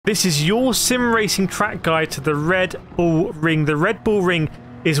This is your sim racing track guide to the Red Bull Ring. The Red Bull Ring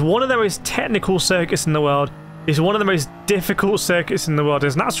is one of the most technical circuits in the world. It's one of the most difficult circuits in the world.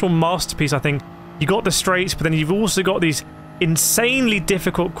 It's an actual masterpiece, I think. You got the straights, but then you've also got these insanely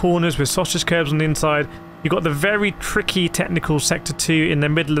difficult corners with sausage curbs on the inside. You've got the very tricky technical Sector 2 in the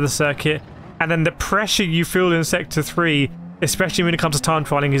middle of the circuit. And then the pressure you feel in Sector 3, especially when it comes to time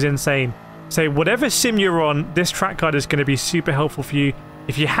trialing, is insane. So whatever sim you're on, this track guide is going to be super helpful for you.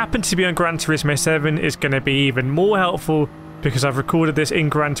 If you happen to be on Gran Turismo 7, it's going to be even more helpful because I've recorded this in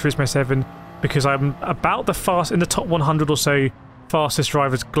Gran Turismo 7 because I'm about in the top 100 or so fastest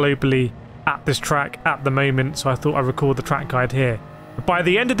drivers globally at this track at the moment, so I thought I'd record the track guide here. But by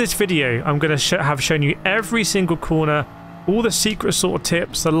the end of this video, I'm going to have shown you every single corner, all the secret sort of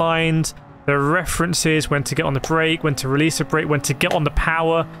tips, the lines, the references, when to get on the brake, when to release the brake, when to get on the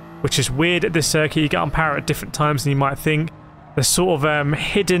power, which is weird at this circuit. You get on power at different times than you might think. The sort of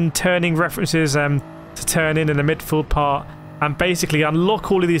hidden turning references to turn in the midfield part, and basically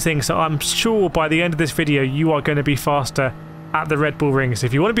unlock all of these things. So I'm sure by the end of this video you are going to be faster at the Red Bull Ring. So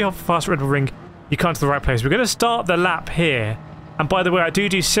if you want to be faster at the Red Bull Ring, you come to the right place. We're going to start the lap here. And by the way, I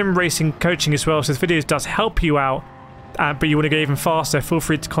do sim racing coaching as well, so this video does help you out. But you want to go even faster, feel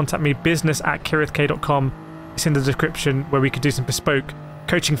free to contact me, business@kirethkart.com. It's in the description where we could do some bespoke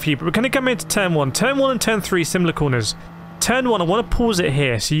coaching for you. But we're going to come into turn 1. Turn 1 and turn 3, similar corners. Turn 1, I want to pause it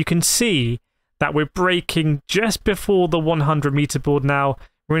here so you can see that we're braking just before the 100 meter board now.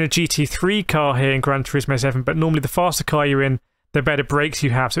 We're in a GT3 car here in Gran Turismo 7, but normally the faster car you're in, the better brakes you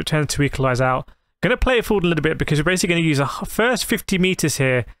have, so it tends to equalize out. Going to play it forward a little bit because we're basically going to use the first 50 meters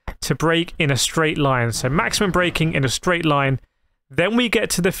here to brake in a straight line. So maximum braking in a straight line. Then we get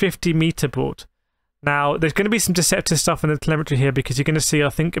to the 50 meter board. Now, there's going to be some deceptive stuff in the telemetry here because you're going to see, I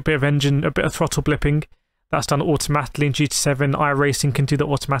think, a bit of throttle blipping. That's done automatically in GT7. iRacing can do that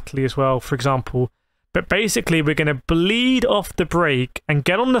automatically as well, for example. But basically, we're going to bleed off the brake and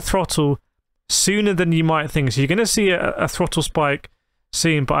get on the throttle sooner than you might think. So you're going to see a throttle spike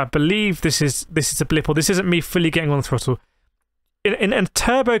soon, but I believe this is a blip, or this isn't me fully getting on the throttle. In a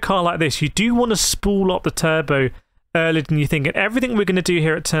turbo car like this, you do want to spool up the turbo earlier than you think. And everything we're going to do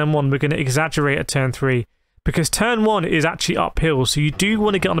here at turn 1, we're going to exaggerate at turn 3. Because turn 1 is actually uphill, so you do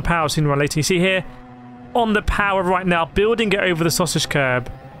want to get on the power sooner or later. You see here, on the power right now, building it over the sausage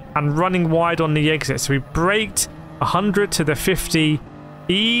curb and running wide on the exit. So we braked 100 to the 50,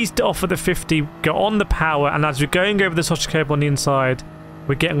 eased off of the 50, got on the power, and as we're going over the sausage curb on the inside,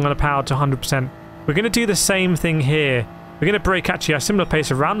 we're getting on the power to 100%. We're going to do the same thing here. We're going to brake actually at a similar pace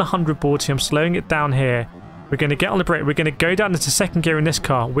around the 100 board, so I'm slowing it down here. We're going to get on the brake. We're going to go down into second gear in this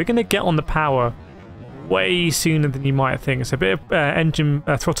car. We're going to get on the power way sooner than you might think. It's a bit of engine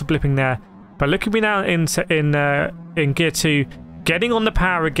throttle blipping there. But look at me now in gear 2, getting on the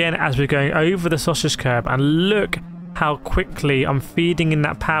power again as we're going over the sausage curb, and look how quickly I'm feeding in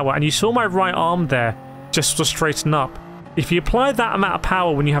that power. And you saw my right arm there just to straighten up. If you apply that amount of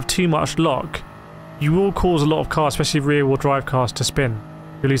power when you have too much lock, you will cause a lot of cars, especially rear-wheel drive cars, to spin.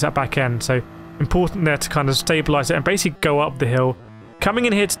 You lose that back end. So important there to kind of stabilize it and basically go up the hill. Coming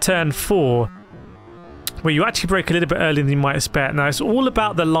in here to turn 4, where you actually brake a little bit earlier than you might expect. Now, it's all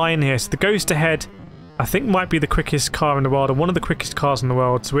about the line here. So the Ghost ahead, I think, might be the quickest car in the world, or one of the quickest cars in the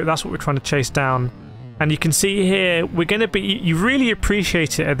world. So that's what we're trying to chase down. And you can see here, we're going to be... You really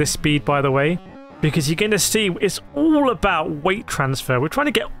appreciate it at this speed, by the way, because you're going to see it's all about weight transfer. We're trying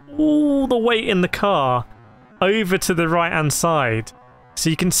to get all the weight in the car over to the right-hand side.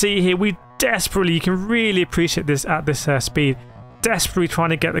 So you can see here, we desperately... You can really appreciate this at this speed. Desperately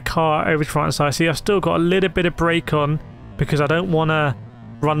trying to get the car over to the right side. See, I've still got a little bit of brake on because I don't want to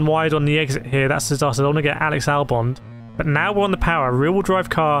run wide on the exit here. That's the disaster. I don't want to get Alex Albon. But now we're on the power. Rear-wheel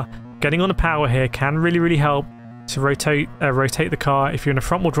drive car, getting on the power here can really help to rotate the car. If you're in a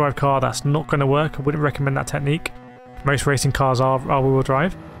front-wheel drive car, that's not going to work. I wouldn't recommend that technique. Most racing cars are wheel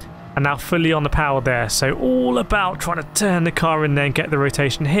drive. And now fully on the power there. So all about trying to turn the car in there and get the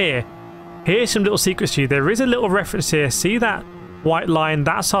rotation here. Here's some little secrets to you. There is a little reference here. See that white line?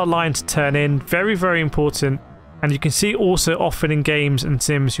 That's our line to turn in. Very important. And you can see also often in games and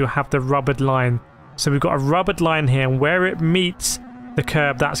sims you'll have the rubbered line. So we've got a rubbered line here, and where it meets the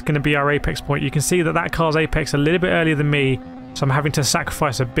curb, that's going to be our apex point. You can see that that car's apex a little bit earlier than me, so I'm having to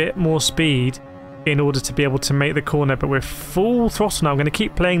sacrifice a bit more speed in order to be able to make the corner. But we're full throttle now. I'm going to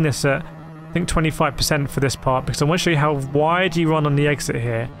keep playing this at, I think, 25% for this part, because I want to show you how wide you run on the exit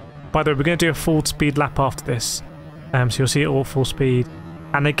here. By the way, we're going to do a full speed lap after this. So you'll see it all full speed.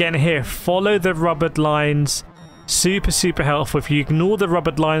 And again here, follow the rubbered lines. Super helpful. If you ignore the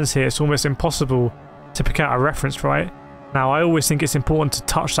rubbered lines here, it's almost impossible to pick out a reference, right? Now, I always think it's important to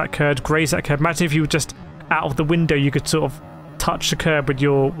touch that curb, graze that curb. Imagine if you were just out of the window, you could sort of touch the curb with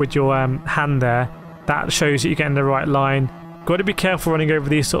your hand there. That shows that you're getting the right line. Got to be careful running over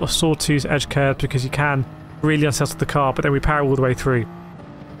these sort of sawtooth edge curves because you can really unsettle the car, but then we power all the way through.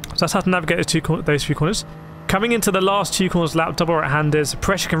 So that's how to navigate those few corners. Coming into the last 2 corners lap, double right-handers,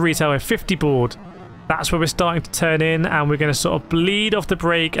 pressure can retail a 50 board. That's where we're starting to turn in, and we're going to sort of bleed off the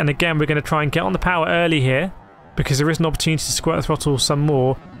brake, and again we're going to try and get on the power early here because there is an opportunity to squirt the throttle some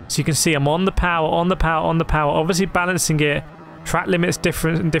more. So you can see I'm on the power, on the power, on the power, obviously balancing it. Track limits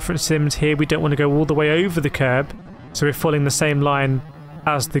different in different sims. Here we don't want to go all the way over the curb, so we're following the same line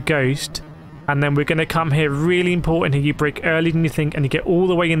as the Ghost. And then we're going to come here, really important here, you brake earlier than you think and you get all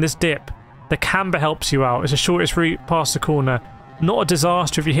the way in this dip. The camber helps you out. It's the shortest route past the corner. Not a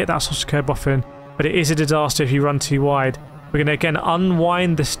disaster if you hit that sausage curb often, but it is a disaster if you run too wide. We're going to again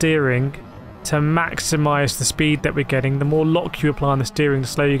unwind the steering to maximise the speed that we're getting. The more lock you apply on the steering, the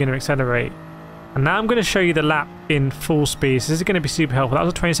slower you're going to accelerate. And now I'm going to show you the lap in full speed. So this is going to be super helpful. That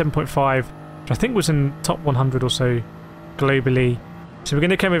was a 27.5, which I think was in top 100 or so globally. So we're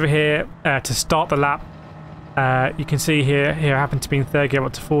going to come over here to start the lap. You can see here I happen to be in 3rd gear,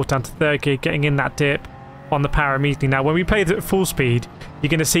 up to 4th, down to 3rd gear, getting in that dip on the power immediately. Now, when we play at full speed, you're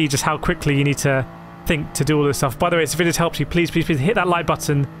going to see just how quickly you need to think to do all this stuff. By the way, if this video helps you, please hit that like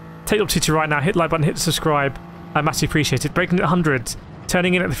button. Take the opportunity right now, hit the like button, hit subscribe. I massively appreciate it. Braking at 100,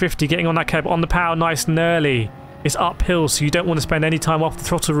 turning in at the 50, getting on that curb, on the power nice and early. It's uphill, so you don't want to spend any time off the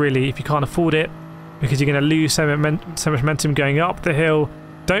throttle really if you can't afford it, because you're going to lose so much momentum going up the hill.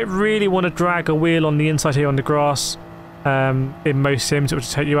 Don't really want to drag a wheel on the inside here on the grass. In most sims, it will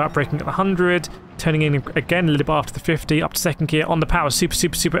just take you out. Braking at the 100, turning in again a little bit after the 50, up to 2nd gear, on the power,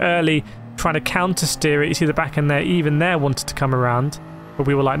 super early, trying to counter steer it. You see the back end there, even there wanted to come around, but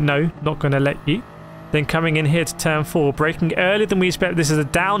we were like, no, not going to let you. Then coming in here to turn 4, braking earlier than we expect. This is a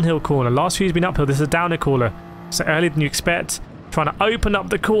downhill corner. Last few has been uphill. This is a downhill corner, so earlier than you expect. Trying to open up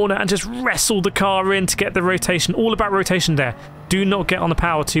the corner and just wrestle the car in to get the rotation. All about rotation there. Do not get on the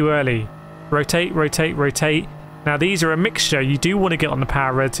power too early. Rotate, rotate, rotate. Now these are a mixture. You do want to get on the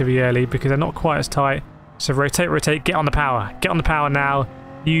power relatively early because they're not quite as tight. So rotate, rotate, get on the power. Get on the power now.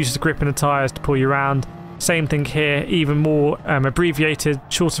 Use the grip in the tyres to pull you around. Same thing here, even more abbreviated,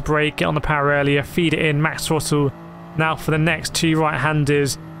 shorter brake, get on the power earlier, feed it in, max throttle. Now for the next 2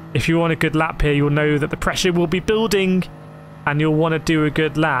 right-handers, if you want a good lap here, you'll know that the pressure will be building and you'll want to do a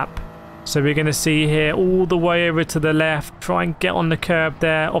good lap. So we're going to see here all the way over to the left, try and get on the curb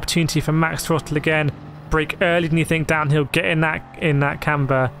there, opportunity for max throttle again, brake earlier than you think downhill, get in that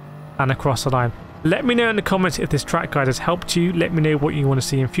camber and across the line. Let me know in the comments if this track guide has helped you. Let me know what you want to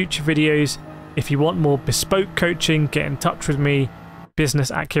see in future videos. If you want more bespoke coaching, get in touch with me,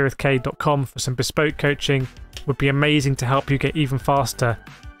 business@kirethkart.com for some bespoke coaching. Would be amazing to help you get even faster.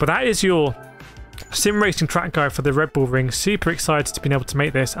 But that is your sim racing track guide for the Red Bull Ring. Super excited to be able to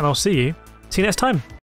make this, and I'll see you next time.